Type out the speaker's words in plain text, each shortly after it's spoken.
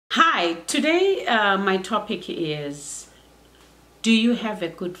Hi, today my topic is, do you have a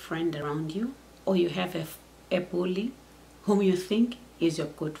good friend around you, or you have a bully whom you think is your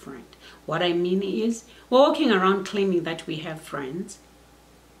good friend? What I mean is, we're walking around claiming that we have friends,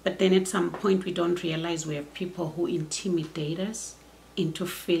 but then at some point we don't realize we have people who intimidate us into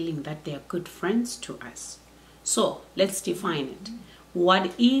feeling that they are good friends to us. So let's define it.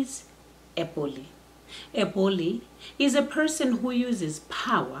 What is a bully? A bully is a person who uses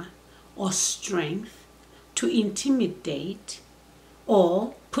power or strength to intimidate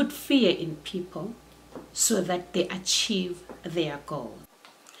or put fear in people so that they achieve their goal.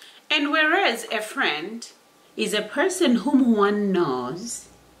 And whereas a friend is a person whom one knows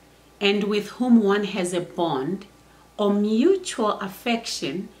and with whom one has a bond or mutual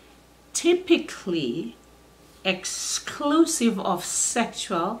affection, typically exclusive of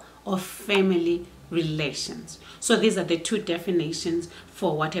sexual or family relations. So these are the two definitions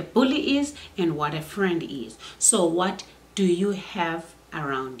for what a bully is and what a friend is. So what do you have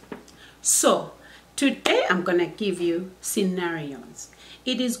around you? So today I'm going to give you scenarios.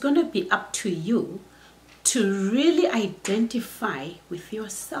 It is going to be up to you to really identify with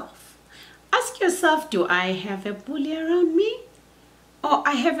yourself. Ask yourself, do I have a bully around me, or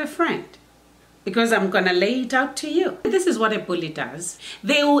I have a friend? Because I'm going to lay it out to you. This is what a bully does.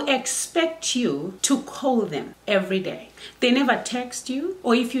 They will expect you to call them every day. They never text you,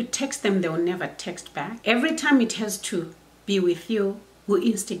 or if you text them, they will never text back. Every time it has to be with you who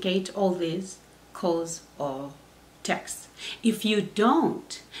instigate all these calls or texts. If you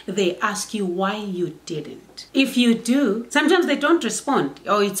don't, they ask you why you didn't. If you do, sometimes they don't respond,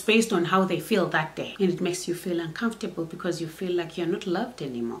 or it's based on how they feel that day. And it makes you feel uncomfortable because you feel like you're not loved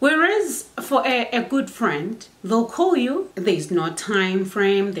anymore. Whereas for a good friend, they'll call you. There's no time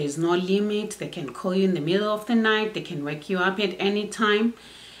frame, there's no limit. They can call you in the middle of the night. They can wake you up at any time.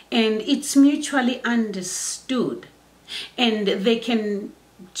 And it's mutually understood. And they can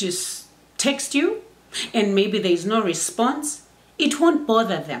just text you, and maybe there's no response. It won't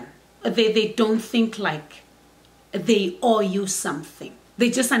bother them. They don't think like they owe you something. They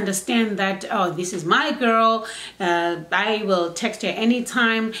just understand that, oh, this is my girl. I will text her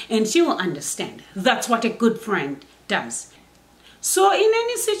anytime and she will understand. That's what a good friend does. So in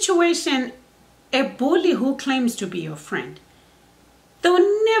any situation, a bully who claims to be your friend, they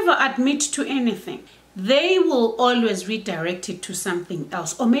will never admit to anything. They will always redirect it to something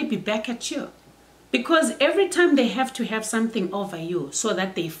else, or maybe back at you. Because every time they have to have something over you so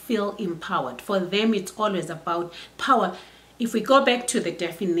that they feel empowered. For them, it's always about power. If we go back to the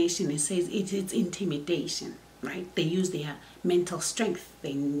definition, it says it's intimidation, right? They use their mental strength.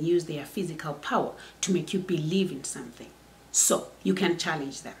 They use their physical power to make you believe in something. So you can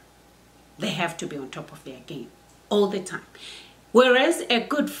challenge them. They have to be on top of their game all the time. Whereas a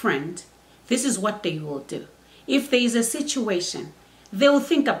good friend, this is what they will do. If there is a situation, they will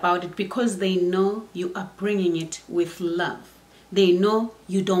think about it because they know you are bringing it with love. They know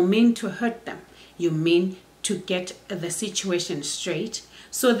you don't mean to hurt them. You mean to get the situation straight.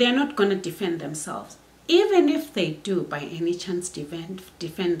 So they're not going to defend themselves. Even if they do by any chance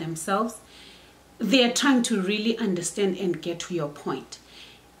defend themselves, they are trying to really understand and get to your point.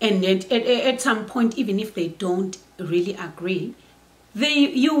 And at some point, even if they don't really agree,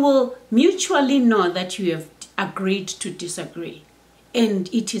 you will mutually know that you have agreed to disagree.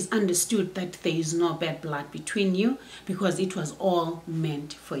 And it is understood that there is no bad blood between you because it was all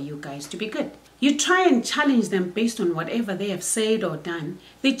meant for you guys to be good. You try and challenge them based on whatever they have said or done.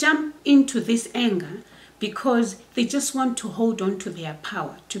 They jump into this anger because they just want to hold on to their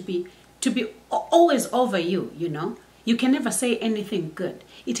power, to be always over you, you know. You can never say anything good.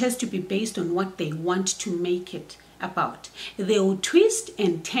 It has to be based on what they want to make it about. They will twist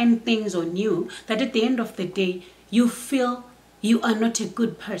and turn things on you that at the end of the day, you feel you are not a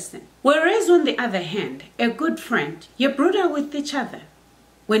good person. Whereas on the other hand, a good friend, you're brutal with each other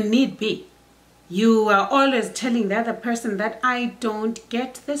when need be. You are always telling the other person that I don't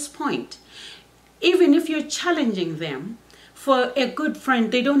get this point. Even if you're challenging them, for a good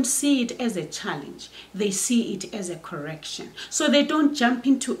friend, they don't see it as a challenge. They see it as a correction. So they don't jump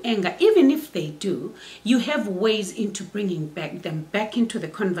into anger. Even if they do, you have ways into bringing them back into the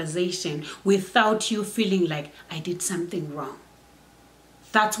conversation without you feeling like I did something wrong.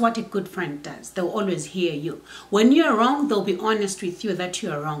 That's what a good friend does. They'll always hear you. When you're wrong, they'll be honest with you that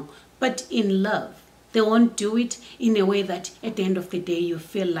you're wrong. But in love, they won't do it in a way that at the end of the day, you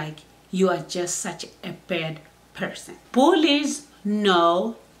feel like you are just such a bad person. Bullies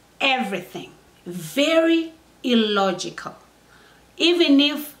know everything. Very illogical. Even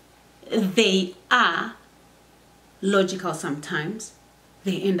if they are logical sometimes,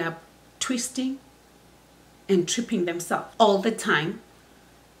 they end up twisting and tripping themselves all the time,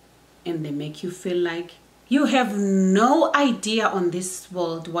 and they make you feel like you have no idea on this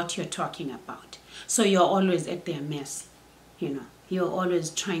world what you're talking about. So you're always at their mercy, You're always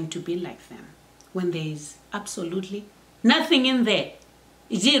trying to be like them when there is absolutely nothing in there.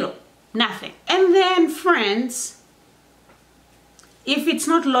 Zero. Nothing. And then friends, if it's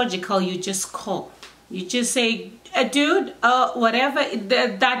not logical, you just call. You just say, dude, whatever,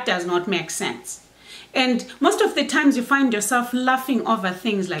 that does not make sense. And most of the times you find yourself laughing over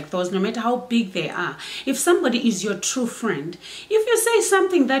things like those, no matter how big they are. If somebody is your true friend, if you say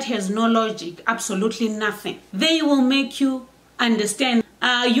something that has no logic, absolutely nothing, they will make you understand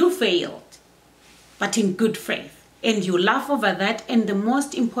you failed, but in good faith. And you laugh over that. And the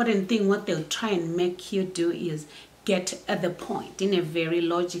most important thing, what they'll try and make you do is get at the point in a very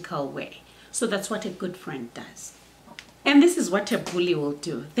logical way. So that's what a good friend does. And this is what a bully will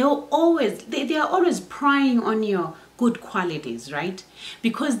do. They are always prying on your good qualities, right?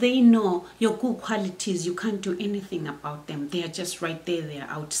 Because they know your good qualities, you can't do anything about them. They are just right there. They are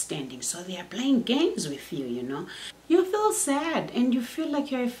outstanding. So they are playing games with you, You feel sad and you feel like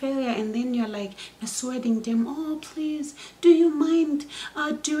you're a failure, and then you're like persuading them, oh, please, do you mind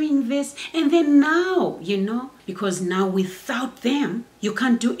doing this? And then now, because now without them, you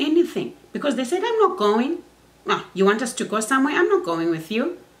can't do anything. Because they said, I'm not going. Oh, you want us to go somewhere? I'm not going with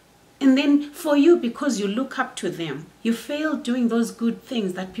you. And then for you, because you look up to them, you fail doing those good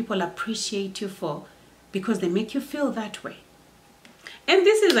things that people appreciate you for, because they make you feel that way. And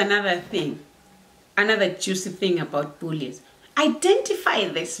this is another thing, another juicy thing about bullies. Identify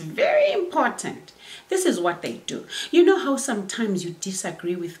this, very important. This is what they do. You know how sometimes you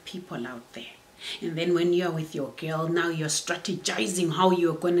disagree with people out there? And then when you're with your girl, now you're strategizing how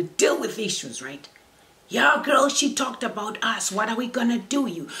you're going to deal with issues, right? Yeah, girl, she talked about us. What are we gonna do?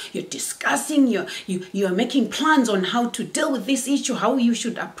 You're discussing, you're making plans on how to deal with this issue, how you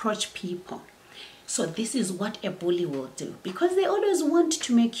should approach people. So this is what a bully will do, because they always want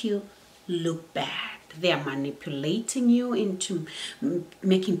to make you look bad. They are manipulating you into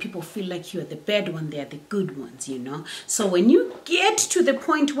making people feel like you're the bad one, they're the good ones, So when you get to the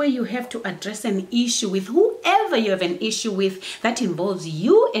point where you have to address an issue with whoever you have an issue with that involves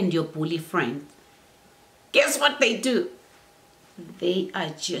you and your bully friend, guess what they do? They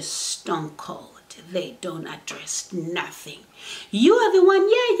are just stone cold. They don't address nothing. You are the one,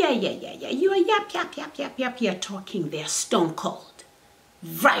 yeah. You are yap, you're talking. They're stone cold.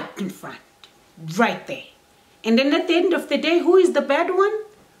 Right in front. Right there. And then at the end of the day, who is the bad one?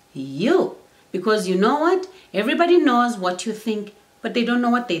 You. Because you know what? Everybody knows what you think, but they don't know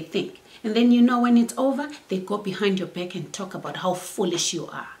what they think. And then when it's over, they go behind your back and talk about how foolish you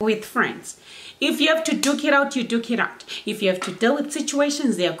are. With friends, if you have to duke it out, you duke it out. If you have to deal with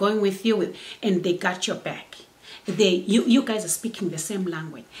situations, they are going with you and they got your back. You guys are speaking the same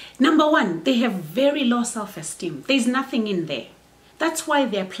language. Number one, they have very low self-esteem. There's nothing in there. That's why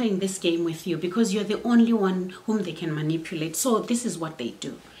they're playing this game with you, because you're the only one whom they can manipulate. So this is what they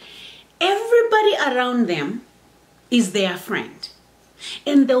do. Everybody around them is their friend.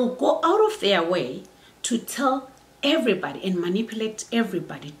 And they'll go out of their way to tell everybody and manipulate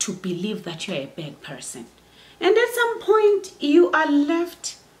everybody to believe that you're a bad person. And at some point, you are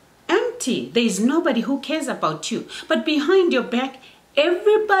left empty. There is nobody who cares about you. But behind your back,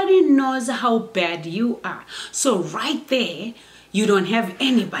 everybody knows how bad you are. So right there, you don't have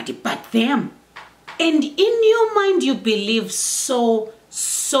anybody but them. And in your mind, you believe so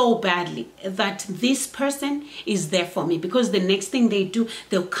badly that this person is there for me, because the next thing they do,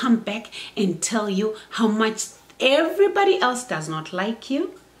 they'll come back and tell you how much everybody else does not like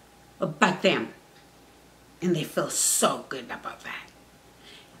you but them, and they feel so good about that.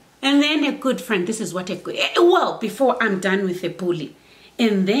 And then a good friend, this is what before I'm done with a bully,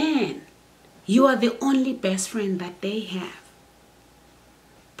 and then you are the only best friend that they have.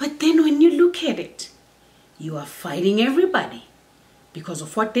 But then when you look at it, you are fighting everybody because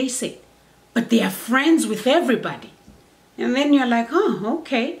of what they said, but they are friends with everybody. And then you're like, oh,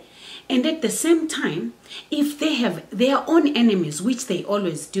 okay. And at the same time, if they have their own enemies, which they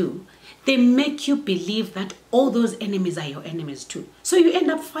always do, they make you believe that all those enemies are your enemies too. So you end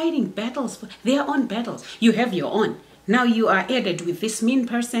up fighting battles, for their own battles. You have your own. Now you are added with this mean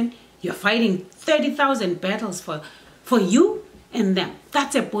person. You're fighting 30,000 battles for you and them.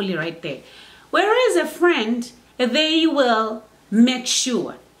 That's a bully right there. Whereas a friend, they will make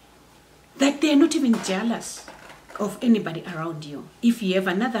sure that they're not even jealous of anybody around you. If you have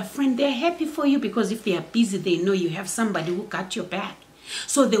another friend, they're happy for you, because if they are busy, they know you have somebody who got your back.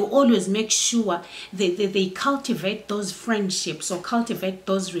 So they always make sure they cultivate those friendships or cultivate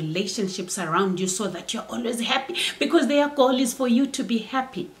those relationships around you so that you're always happy, because their goal is for you to be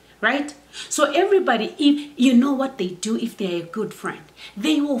happy, right? So everybody, if you know what they do, if they're a good friend,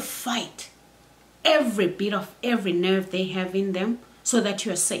 they will fight every bit of every nerve they have in them so that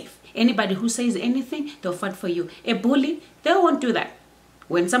you're safe. Anybody who says anything, they'll fight for you. A bully, they won't do that.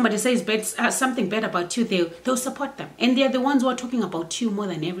 When somebody says something bad about you, they'll support them. And they're the ones who are talking about you more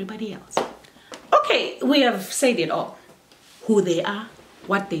than everybody else. Okay, we have said it all. Who they are,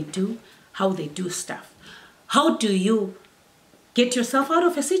 what they do, how they do stuff. How do you get yourself out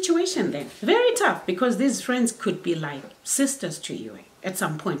of a situation then? Very tough, because these friends could be like sisters to you at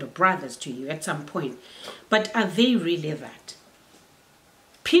some point, or brothers to you at some point. But are they really that?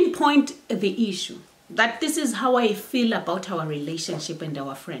 Pinpoint the issue. That this is how I feel about our relationship and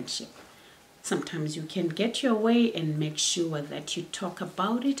our friendship. Sometimes you can get your way and make sure that you talk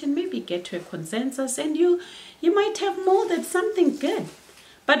about it and maybe get to a consensus, and you might have more than something good.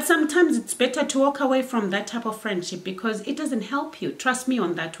 But sometimes it's better to walk away from that type of friendship, because it doesn't help you. Trust me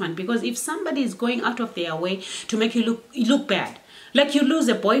on that one. Because if somebody is going out of their way to make you look bad, like you lose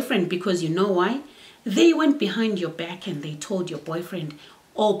a boyfriend because you know why? They went behind your back and they told your boyfriend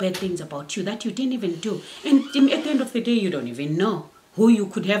all bad things about you that you didn't even do. And at the end of the day, you don't even know who you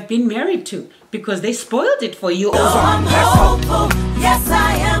could have been married to, because they spoiled it for you. So I'm hopeful, yes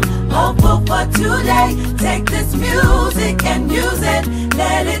I am hopeful for today. Take this music and use it,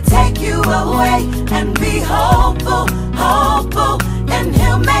 let it take you away. And be hopeful, hopeful, and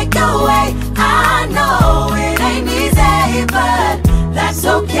he'll make a way. I know it ain't easy, but that's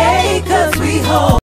okay, 'cause we hope.